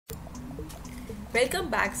Welcome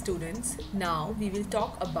back, students. Now we will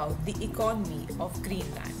talk about the economy of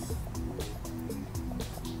Greenland.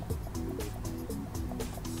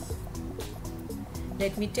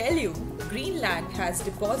 Let me tell you, Greenland has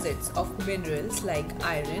deposits of minerals like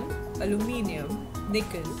iron, aluminium,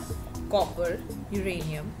 nickel, copper,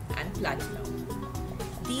 uranium, and platinum.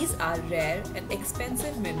 These are rare and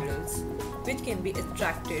expensive minerals which can be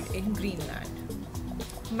extracted in Greenland.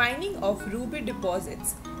 Mining of ruby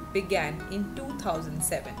deposits began in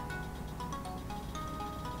 2007,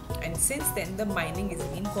 and since then the mining is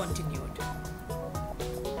being continued.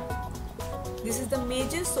 This is the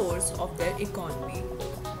major source of their economy.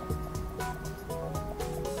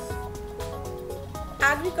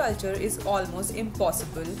 Agriculture is almost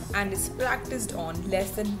impossible and is practiced on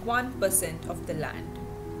less than 1% of the land.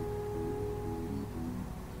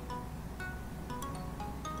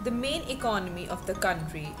 The main economy of the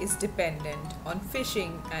country is dependent on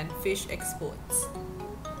fishing and fish exports.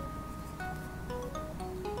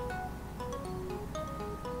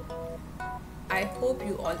 I hope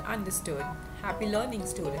you all understood. Happy learning,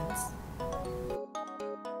 students.